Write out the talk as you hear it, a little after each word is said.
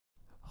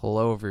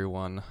Hello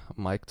everyone,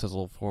 Mike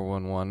Tizzle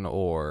 411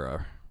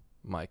 or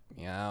Mike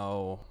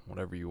Meow,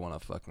 whatever you want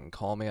to fucking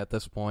call me at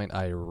this point.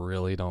 I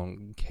really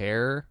don't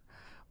care.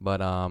 But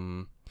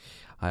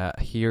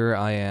here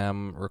I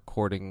am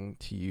recording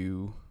to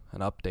you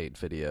an update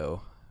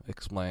video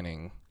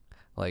explaining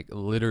like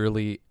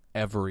literally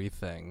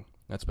everything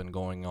that's been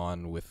going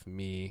on with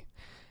me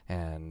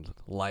and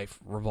life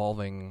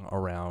revolving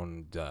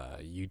around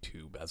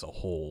YouTube as a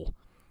whole.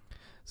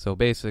 So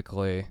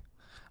basically,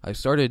 I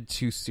started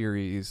two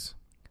series,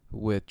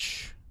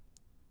 which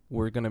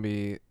were gonna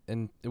be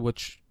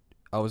which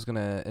I was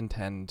gonna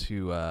intend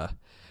to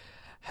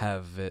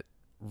have it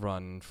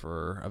run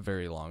for a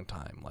very long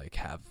time, like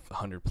have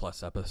 100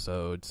 plus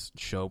episodes,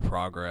 show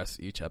progress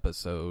each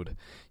episode,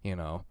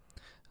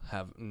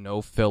 have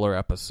no filler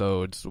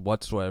episodes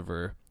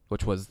whatsoever,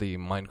 which was the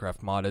Minecraft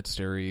modded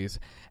series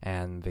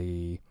and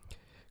the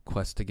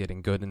quest to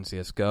getting good in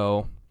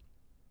CSGO.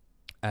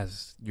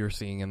 As you're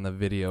seeing in the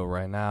video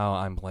right now,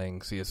 I'm playing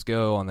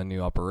CSGO on the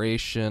new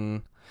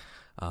operation.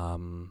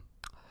 And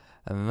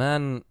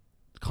then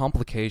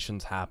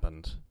complications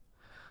happened.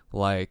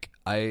 Like,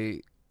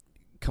 I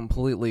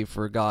completely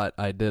forgot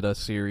I did a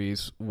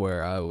series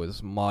where I was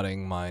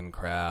modding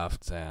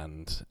Minecraft,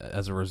 and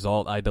as a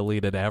result, I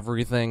deleted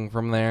everything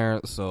from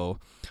there, so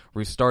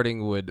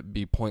restarting would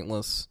be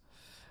pointless.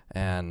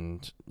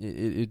 And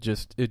it'd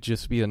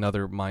just be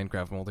another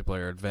Minecraft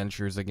multiplayer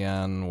adventures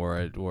again, where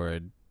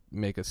I'd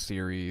make a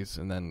series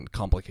and then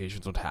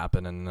complications would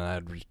happen and then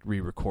I'd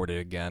re-record it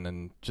again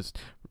and just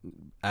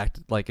act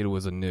like it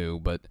was anew,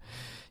 but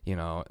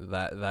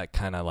that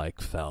kind of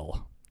like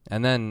fell.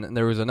 And then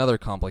there was another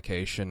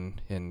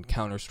complication in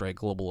Counter-Strike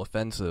Global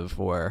Offensive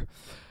where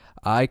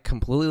I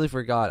completely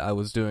forgot I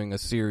was doing a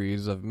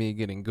series of me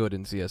getting good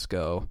in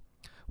CSGO,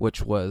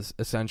 which was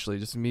essentially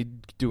just me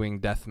doing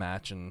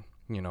deathmatch and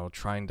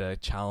trying to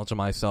challenge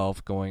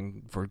myself,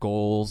 going for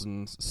goals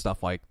and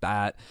stuff like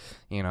that.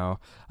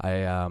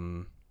 I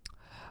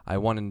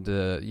wanted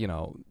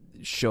to,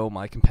 show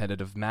my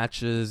competitive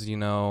matches.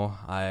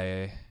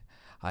 I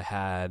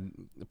had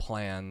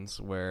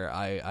plans where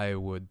I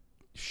would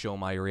show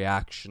my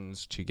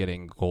reactions to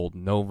getting Gold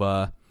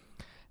Nova,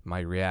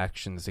 my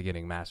reactions to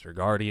getting Master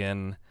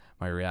Guardian,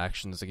 my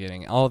reactions to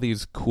getting all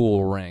these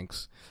cool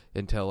ranks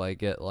until I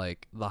get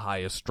like the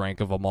highest rank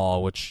of them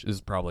all, which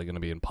is probably going to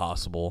be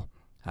impossible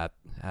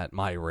at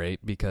my rate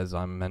because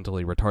I'm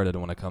mentally retarded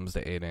when it comes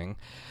to aiding.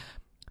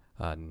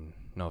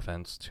 No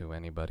offense to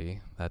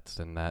anybody that's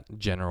in that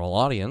general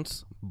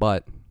audience,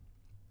 but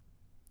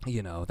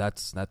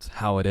that's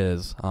how it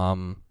is.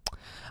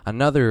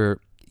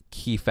 Another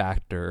key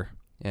factor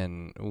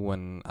in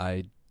when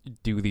I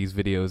do these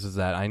videos is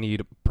that I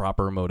need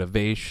proper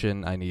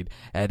motivation, I need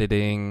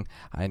editing,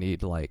 I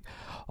need like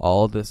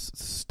all this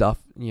stuff,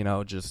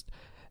 just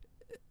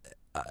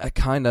I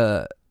kind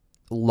of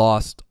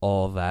lost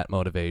all that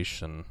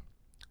motivation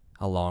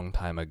a long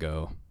time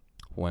ago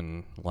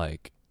when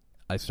like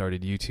I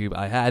started YouTube.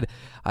 I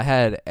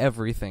had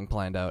everything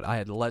planned out. I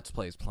had Let's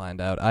Plays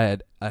planned out. I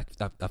had a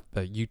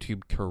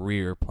YouTube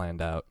career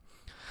planned out.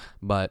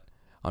 But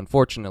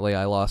unfortunately,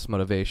 I lost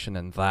motivation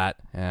in that,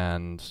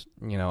 and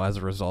as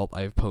a result,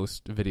 I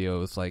post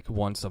videos like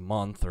once a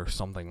month or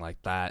something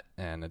like that,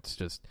 and it's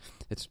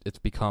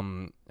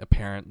become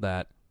apparent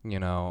that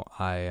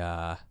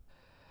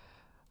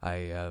I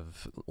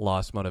have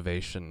lost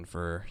motivation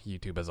for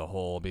YouTube as a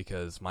whole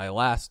because my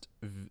last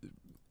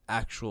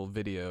actual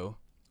video,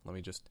 let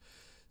me just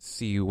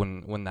see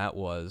when that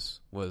was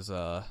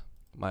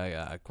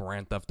my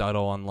Grand Theft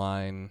Auto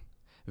Online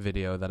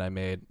video that I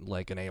made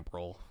like in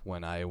April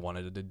when I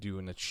wanted to do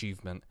an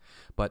achievement.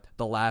 But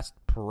the last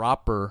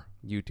proper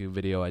YouTube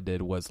video I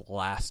did was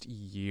last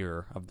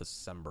year of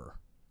December.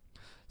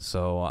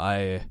 So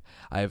I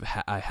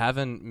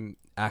haven't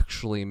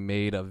actually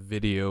made a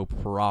video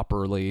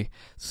properly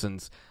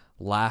since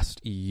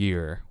last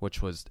year,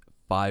 which was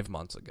 5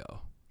 months ago.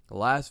 The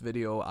last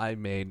video I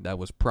made that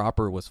was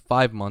proper was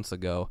 5 months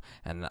ago,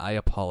 and I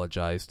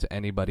apologize to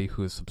anybody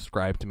who's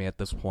subscribed to me at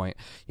this point,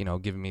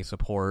 giving me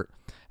support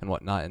and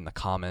whatnot in the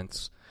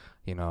comments.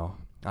 And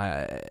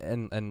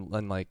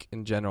like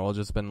in general,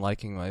 just been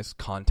liking my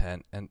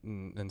content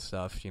and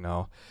stuff.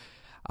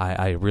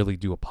 I really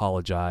do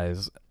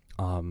apologize.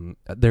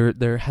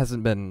 There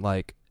hasn't been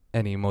like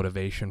any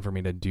motivation for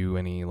me to do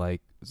any like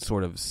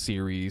sort of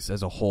series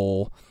as a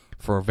whole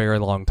for a very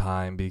long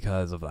time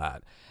because of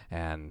that.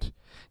 And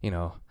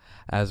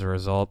as a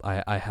result,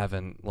 I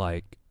haven't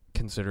like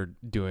considered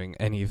doing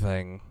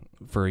anything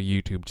for a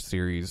YouTube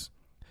series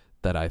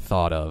that I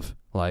thought of.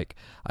 Like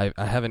I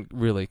haven't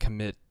really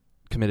committed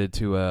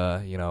to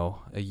a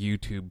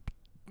YouTube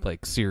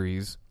like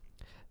series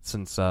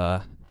since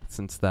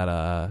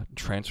that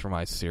Transfer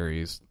My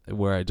series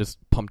where I just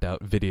pumped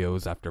out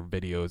videos after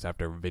videos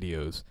after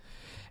videos,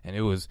 and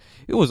it was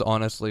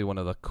honestly one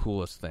of the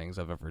coolest things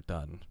I've ever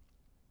done.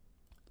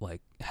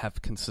 Like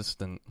have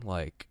consistent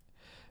like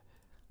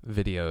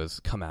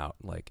videos come out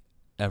like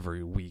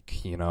every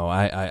week.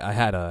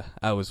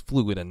 I was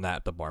fluid in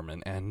that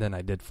department, and then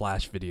I did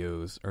flash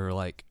videos or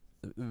like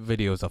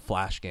videos of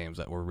Flash games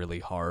that were really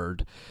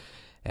hard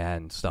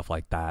and stuff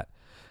like that,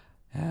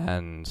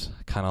 and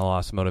kind of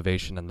lost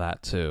motivation in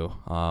that too.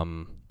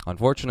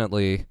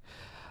 Unfortunately,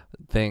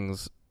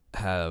 things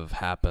have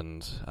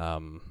happened.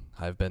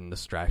 I've been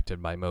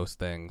distracted by most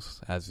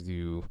things, as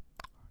you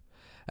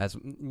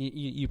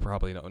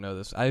probably don't know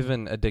this. I've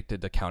been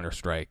addicted to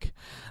Counter-Strike.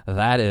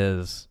 That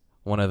is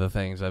one of the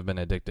things I've been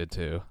addicted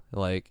to.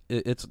 Like,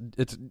 it's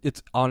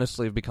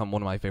honestly become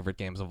one of my favorite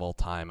games of all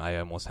time. I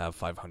almost have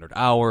 500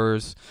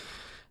 hours,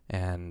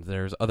 and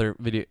there's other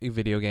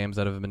video games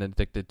that I've been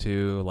addicted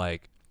to,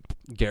 like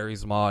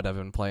Gary's Mod. I've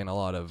been playing a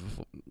lot of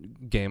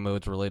game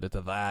modes related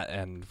to that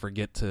and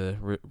forget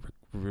to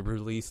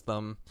release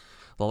them.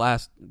 The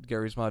last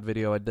Gary's Mod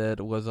video I did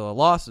was a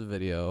lost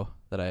video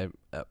that I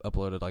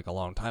uploaded like a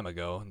long time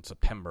ago in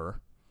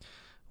September,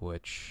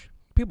 which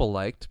people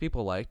liked. They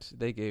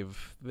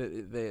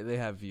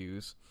have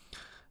views,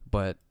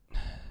 but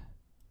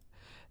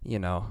you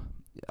know,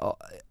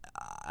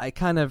 I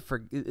kind of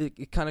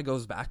it kind of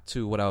goes back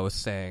to what I was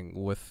saying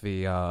with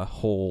the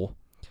whole.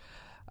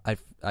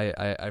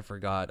 I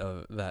forgot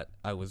that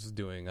I was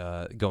doing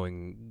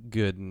going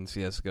good in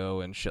CS:GO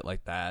and shit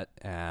like that,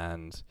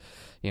 and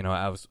you know,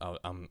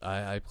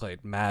 I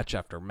played match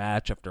after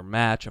match after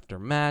match after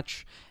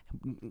match,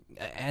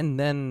 and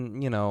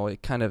then, you know,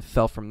 it kind of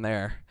fell from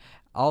there.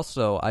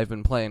 Also, I've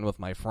been playing with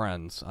my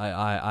friends.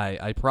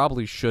 I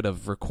probably should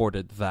have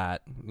recorded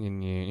that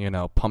and, you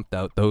know, pumped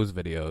out those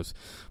videos,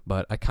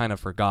 but I kind of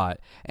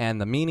forgot.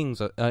 And the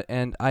meanings,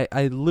 and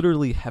I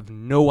literally have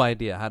no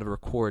idea how to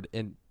record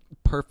in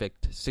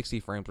perfect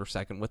 60 frames per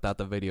second without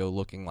the video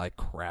looking like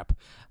crap.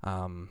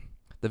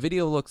 The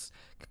video looks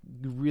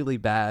really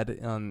bad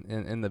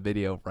in the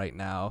video right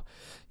now.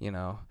 You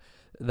know,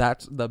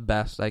 that's the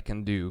best I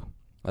can do.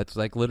 That's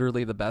like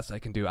literally the best I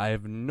can do. I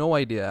have no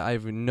idea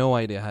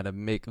how to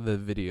make the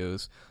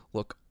videos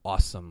look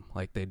awesome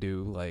like they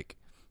do, like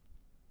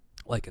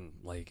in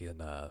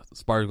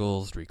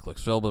Sparkles, 3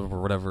 Clicks Film,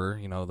 or whatever,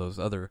 you know, those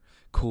other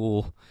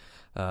cool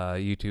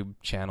YouTube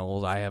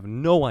channels. I have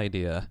no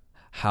idea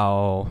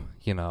how,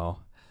 you know,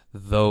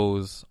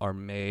 those are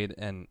made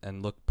and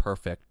look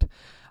perfect.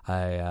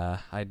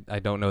 I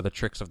don't know the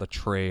tricks of the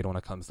trade when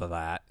it comes to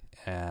that,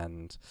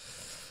 and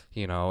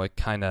you know, it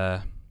kind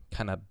of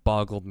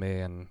boggled me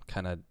and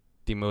kind of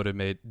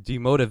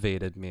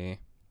demotivated me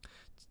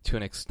to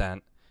an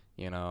extent.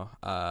 You know,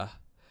 I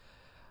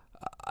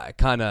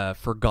kind of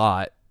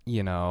forgot,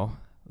 you know,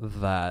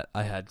 that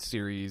I had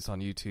series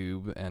on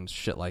YouTube and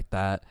shit like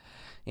that,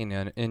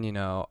 and you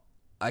know,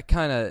 I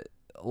kind of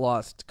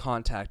lost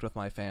contact with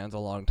my fans a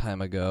long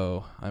time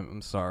ago.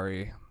 I'm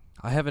sorry.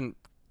 I haven't,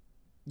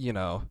 you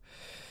know,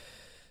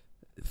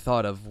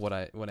 thought of what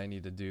I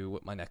need to do,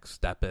 what my next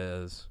step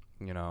is.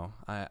 You know,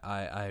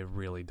 I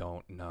really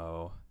don't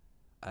know.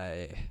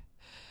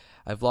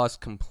 I've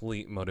lost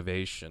complete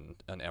motivation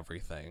on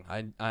everything.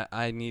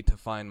 I need to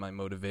find my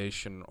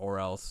motivation, or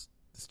else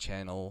this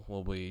channel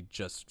will be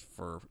just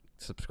for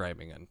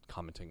subscribing and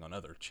commenting on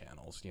other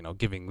channels, you know,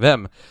 giving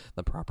them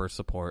the proper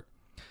support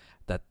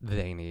that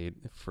they need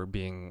for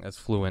being as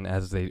fluent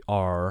as they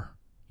are.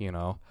 You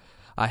know,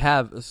 I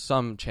have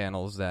some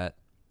channels that,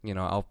 you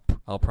know,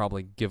 I'll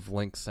probably give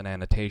links and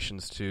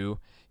annotations to,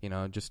 you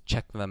know, just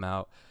check them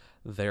out.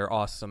 They're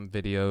awesome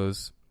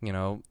videos, you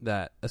know,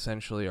 that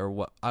essentially are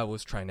what I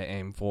was trying to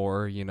aim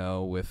for, you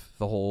know, with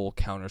the whole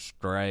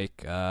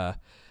Counter-Strike,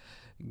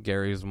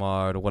 Gary's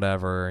Mod,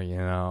 whatever, you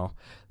know.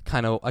 I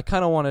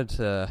kind of wanted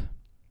to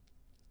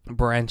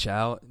branch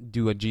out,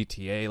 do a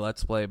GTA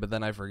Let's Play, but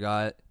then I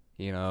forgot.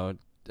 You know,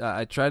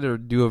 I tried to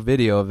do a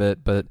video of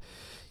it, but,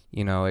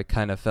 you know, it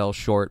kind of fell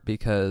short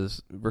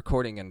because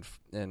recording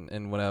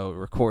and what I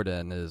record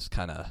in is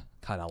kind of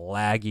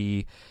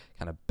laggy,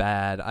 kind of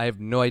bad. I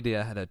have no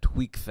idea how to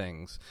tweak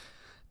things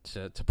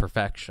to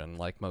perfection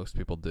like most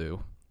people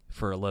do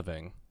for a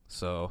living.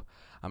 So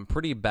I'm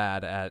pretty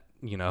bad at,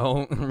 you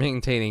know,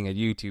 maintaining a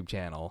YouTube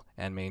channel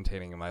and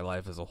maintaining my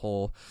life as a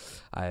whole.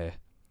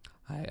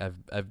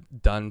 I've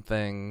done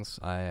things.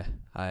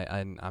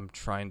 I'm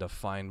trying to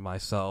find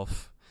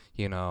myself.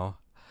 You know,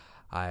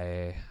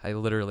 I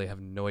literally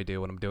have no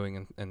idea what I'm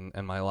doing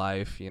in my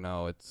life. You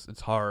know,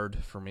 it's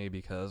hard for me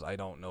because I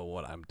don't know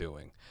what I'm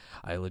doing.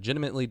 I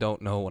legitimately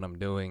don't know what I'm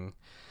doing,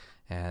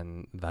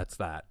 and that's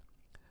that.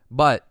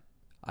 But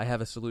I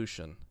have a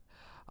solution.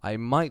 I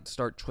might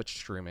start Twitch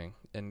streaming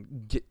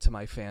and get to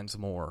my fans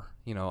more.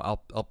 You know,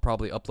 I'll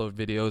probably upload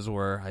videos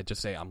where I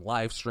just say I'm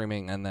live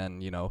streaming and then,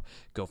 you know,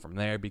 go from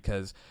there,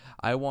 because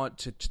I want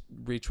to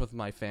reach with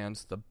my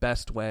fans the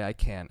best way I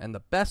can. And the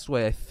best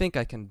way I think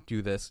I can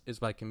do this is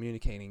by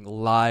communicating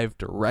live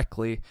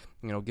directly,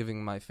 you know,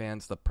 giving my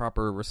fans the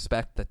proper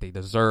respect that they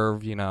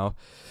deserve. You know,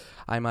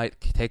 I might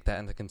take that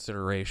into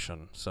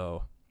consideration.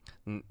 So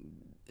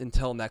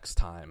until next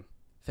time.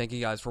 Thank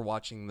you guys for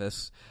watching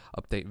this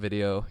update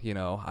video. You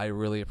know, I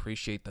really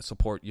appreciate the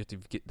support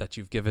that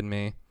you've given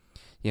me.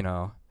 You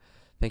know,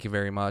 thank you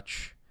very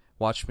much.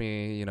 Watch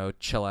me, you know,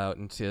 chill out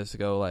in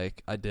CSGO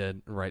like I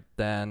did right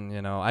then.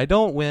 You know, I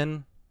don't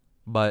win.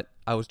 But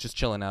I was just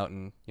chilling out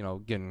and, you know,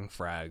 getting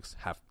frags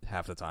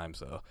half the time.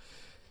 So,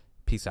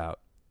 peace out.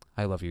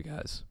 I love you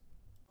guys.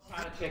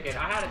 I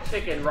had a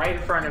chicken right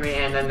in front of me,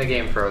 and then the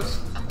game froze.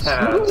 10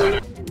 out of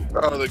 10.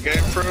 Oh, the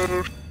game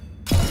froze?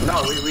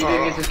 No, we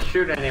didn't get to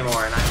shoot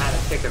anymore, and I had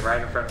a chicken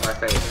right in front of my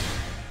face.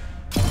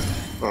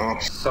 Oh.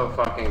 So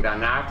fucking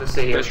done. Now I have to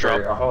sit here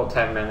for a whole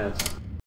 10 minutes.